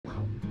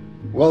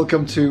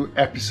Welcome to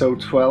episode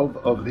 12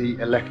 of the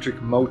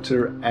electric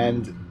motor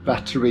and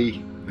battery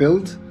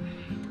build.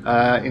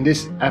 In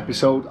this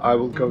episode I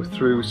will go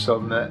through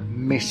some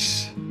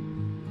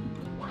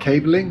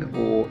miscabling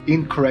or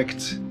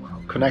incorrect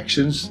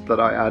connections that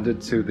I added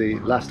to the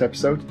last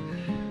episode,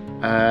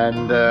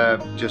 and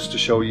just to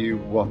show you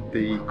what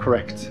the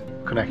correct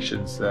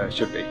connections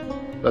should be.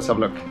 Let's have a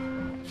look.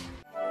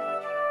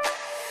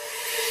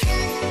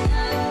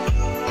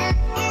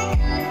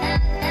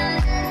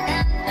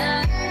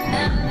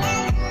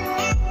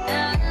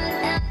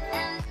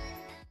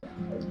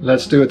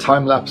 Let's do a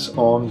time lapse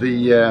on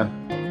the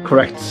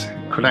correct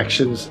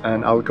connections,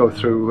 and I'll go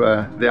through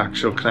the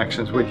actual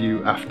connections with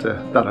you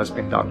after that has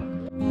been done.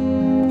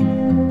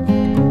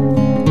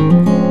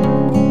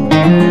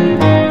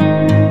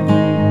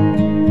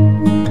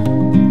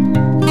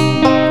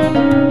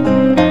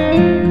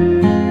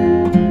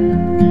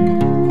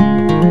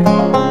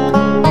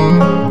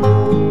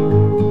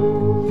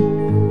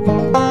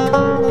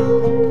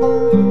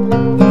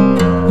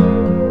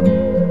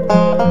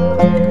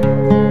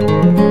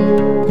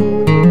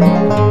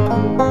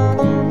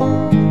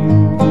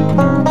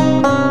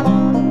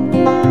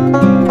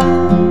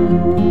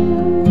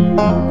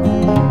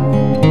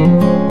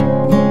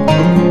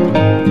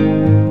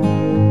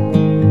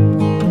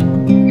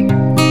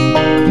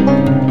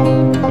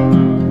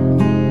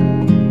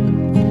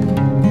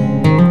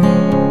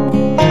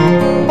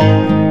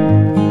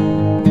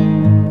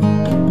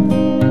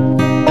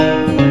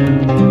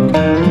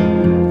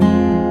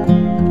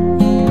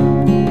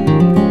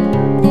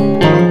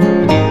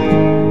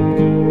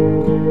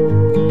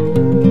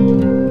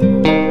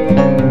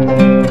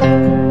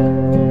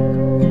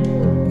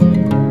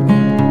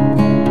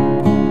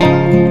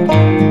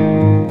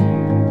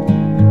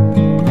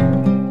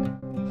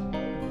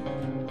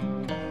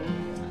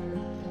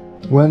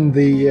 When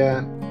the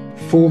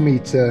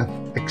 4-meter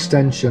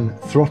extension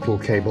throttle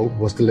cable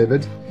was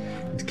delivered,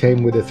 it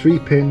came with a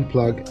 3-pin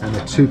plug and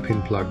a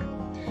 2-pin plug,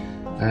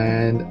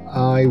 and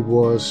I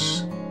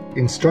was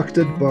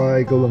instructed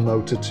by Golden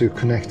Motor to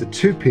connect the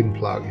 2-pin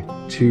plug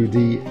to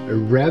the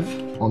rev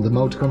on the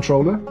motor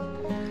controller.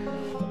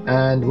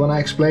 And when I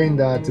explained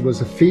that it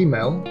was a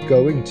female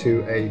going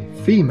to a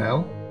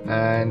female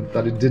and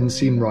that it didn't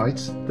seem right,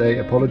 they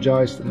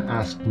apologized and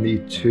asked me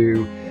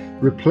to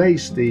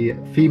replace the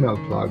female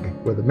plug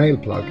with a male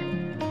plug,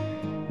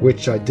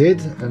 which I did.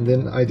 And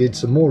then I did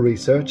some more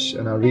research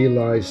and I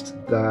realized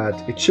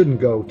that it shouldn't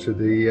go to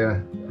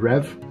the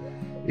rev.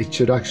 It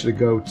should actually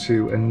go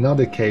to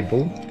another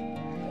cable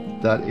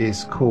that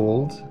is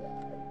called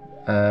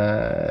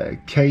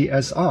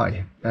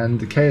KSI, and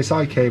the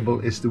KSI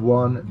cable is the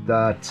one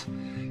that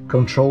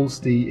controls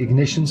the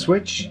ignition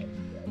switch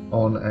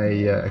on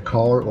a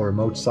car or a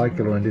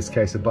motorcycle, or in this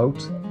case a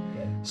boat.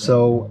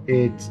 So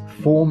it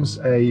forms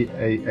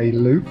a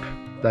loop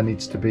that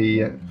needs to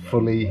be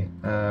fully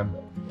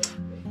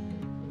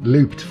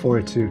looped for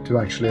it to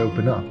actually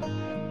open up.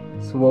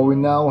 So what we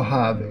now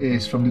have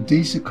is, from the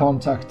DC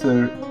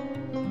contactor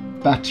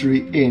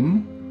battery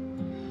in,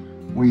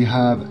 we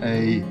have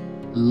a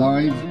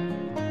live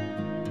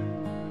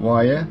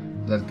wire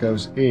that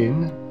goes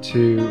in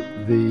to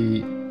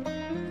the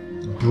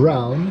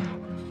brown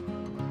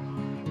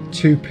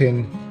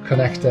 2-pin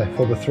connector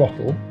for the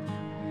throttle.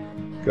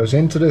 Goes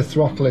into the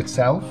throttle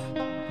itself,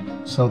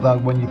 so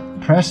that when you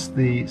press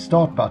the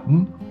start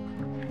button,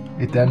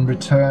 it then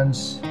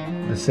returns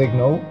the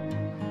signal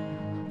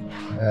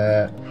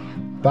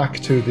back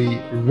to the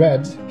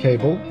red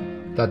cable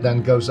that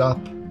then goes up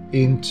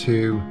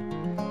into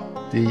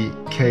the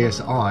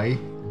KSI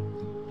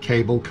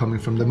cable coming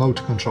from the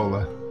motor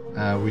controller,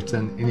 which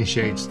then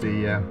initiates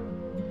the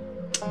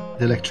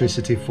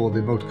electricity for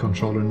the motor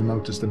controller and the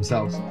motors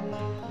themselves.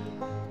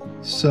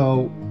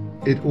 So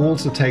it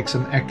also takes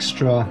some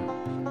extra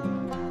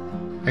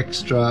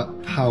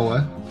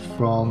power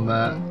from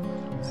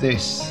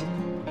this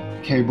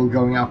cable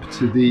going up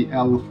to the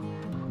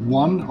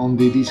L1 on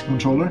the DC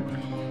controller,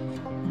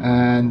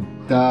 and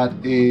that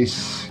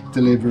is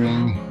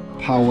delivering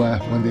power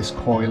when this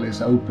coil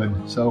is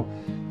open. So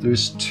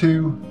there's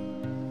two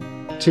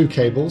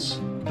cables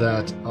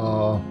that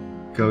are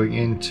going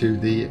into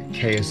the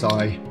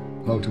KSI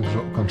motor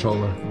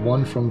controller.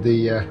 One from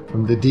the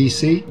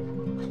DC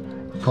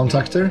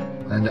contactor,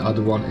 and the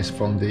other one is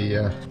from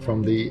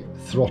the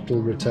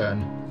throttle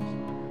return.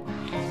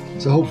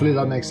 So hopefully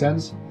that makes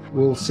sense.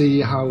 We'll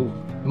see how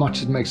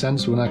much it makes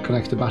sense when I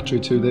connect the battery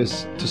to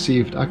this to see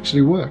if it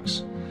actually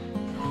works.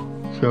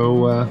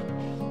 So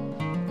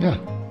yeah.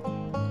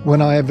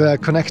 When I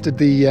have connected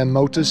the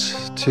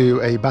motors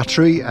to a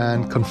battery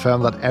and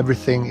confirmed that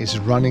everything is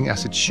running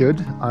as it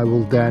should, I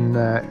will then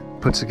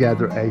put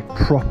together a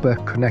proper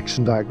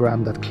connection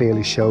diagram that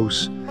clearly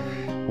shows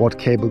what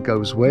cable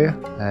goes where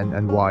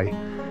and why.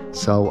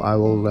 So I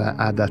will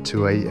add that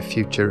to a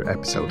future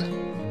episode.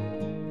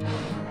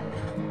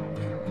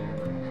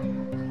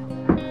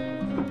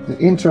 The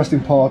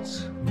interesting part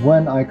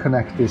when I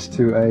connect this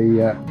to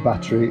a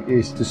battery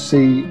is to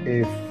see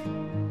if,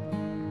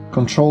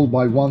 controlled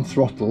by one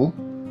throttle,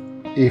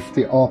 if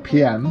the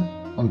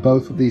RPM on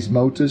both of these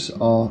motors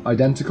are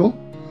identical.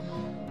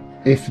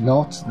 If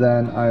not,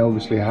 then I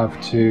obviously have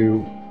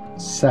to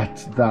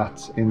set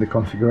that in the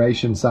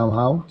configuration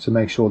somehow to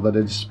make sure that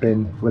it's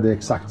spin with the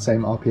exact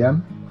same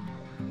RPM.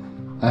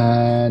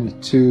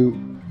 And to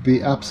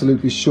be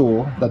absolutely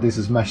sure that this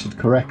is measured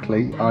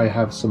correctly, I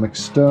have some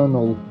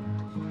external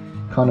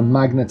kind of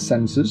magnet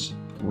sensors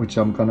which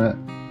I'm gonna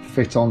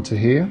fit onto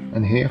here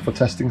and here for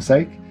testing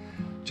sake,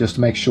 just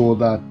to make sure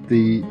that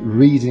the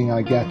reading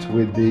I get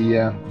with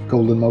the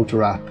Golden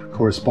Motor app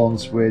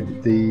corresponds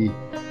with the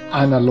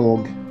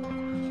analog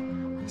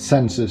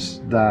sensors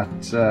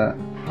that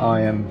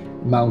I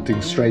am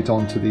mounting straight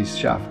onto these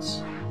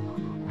shafts.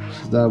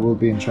 So that will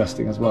be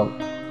interesting as well.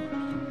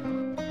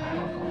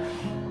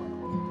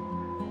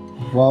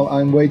 While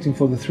I'm waiting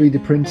for the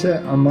 3D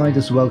printer, I might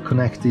as well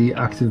connect the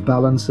active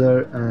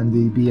balancer and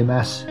the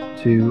BMS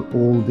to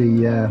all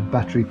the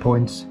battery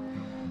points.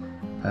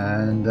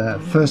 And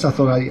first I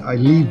thought I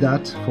leave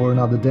that for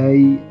another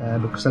day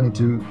because I need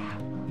to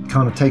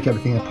kind of take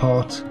everything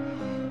apart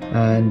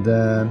and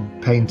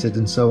paint it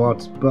and so on,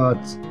 but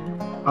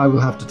I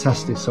will have to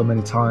test it so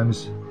many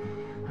times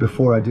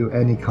before I do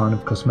any kind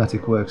of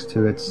cosmetic works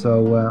to it,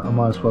 so I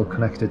might as well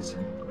connect it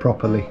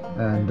properly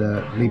and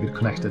leave it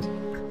connected.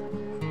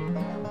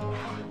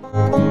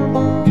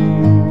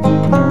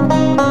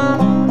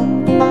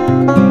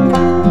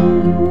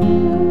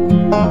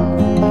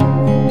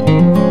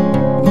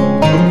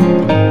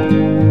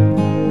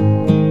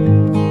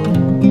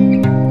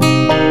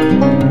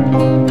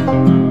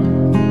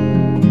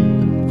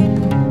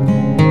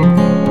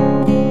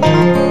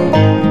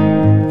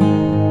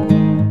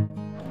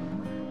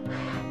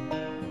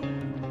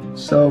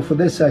 So for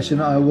this session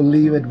I will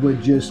leave it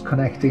with just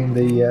connecting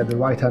the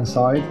right hand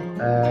side,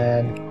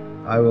 and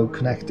I will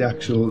connect the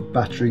actual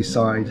battery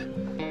side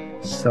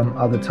some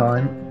other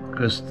time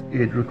because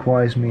it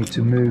requires me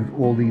to move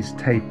all these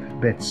tape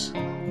bits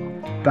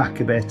back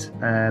a bit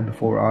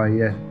before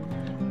I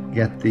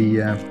get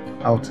the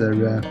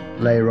outer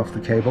layer off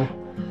the cable.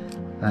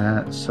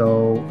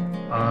 So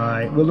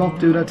I will not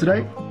do that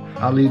today.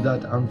 I'll leave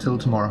that until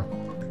tomorrow.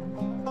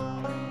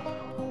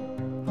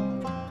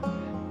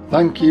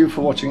 Thank you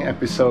for watching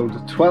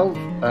episode 12.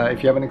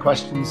 If you have any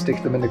questions,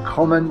 stick them in the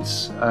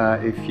comments.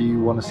 If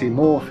you want to see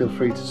more, feel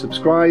free to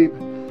subscribe,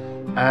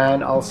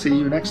 and I'll see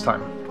you next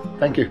time.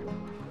 Thank you.